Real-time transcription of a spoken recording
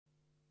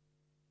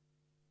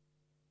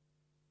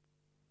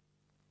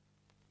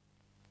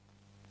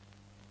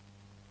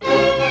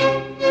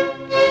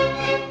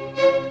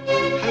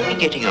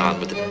getting on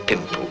with the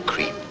pimple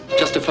cream?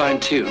 Just a fine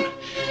tune.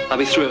 I'll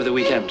be through over the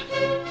weekend.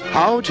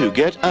 How to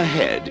get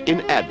ahead in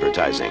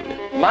advertising.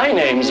 My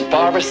name's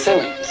Barbara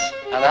Simmons,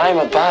 and I'm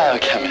a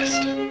biochemist.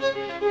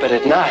 But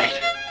at night,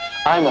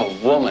 I'm a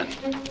woman.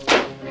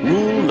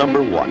 Rule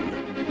number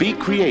 1. Be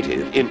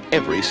creative in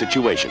every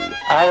situation.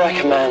 I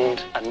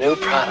recommend a new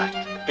product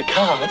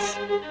because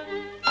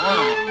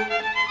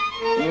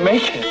I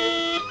make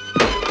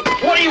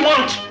it. What do you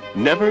want?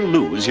 Never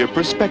lose your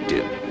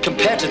perspective.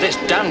 Compared to this,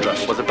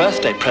 dandruff was a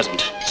birthday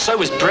present. So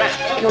was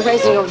breath. You're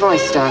raising your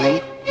voice, darling.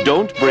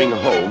 Don't bring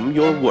home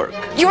your work.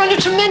 You're under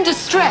tremendous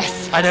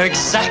stress. I know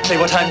exactly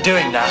what I'm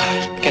doing now.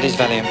 Get his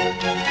Valium.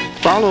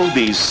 Follow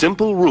these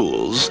simple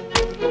rules,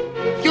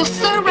 You're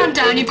so run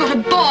down, you've got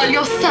to boil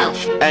yourself.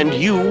 and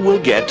you will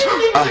get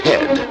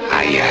ahead.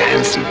 Hiya,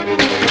 handsome.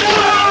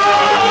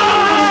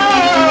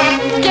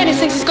 Dennis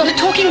thinks he's got a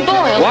talking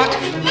boil. What?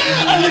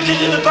 I looked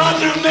into the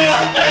bathroom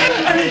mirror,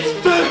 and it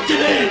spoke to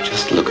me.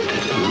 Just look at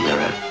it in the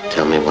mirror.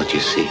 Tell me what you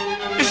see.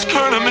 It's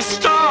got a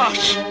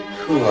moustache.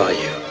 Who are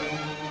you?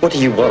 What do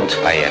you want?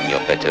 I am your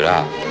better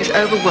half. He was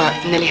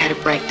overworked and nearly had a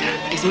breakdown,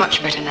 but he's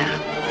much better now.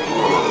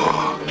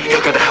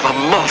 You're going to have a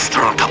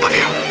monster on top of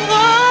you.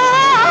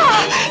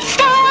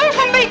 Stay away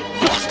from me!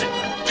 Boston.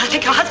 I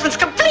think your husband's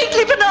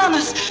completely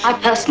bananas. I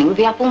personally would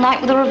be up all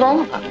night with a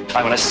revolver.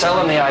 I want to sell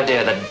them the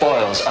idea that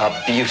boils are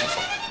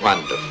beautiful.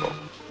 Wonderful.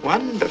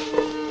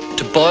 Wonderful.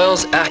 To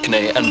boils,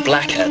 acne, and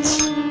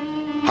blackheads.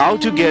 How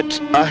to get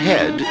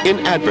ahead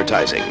in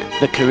advertising.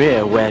 The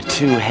career where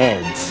 2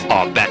 heads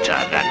Or better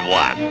than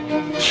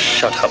one.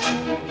 Shut up.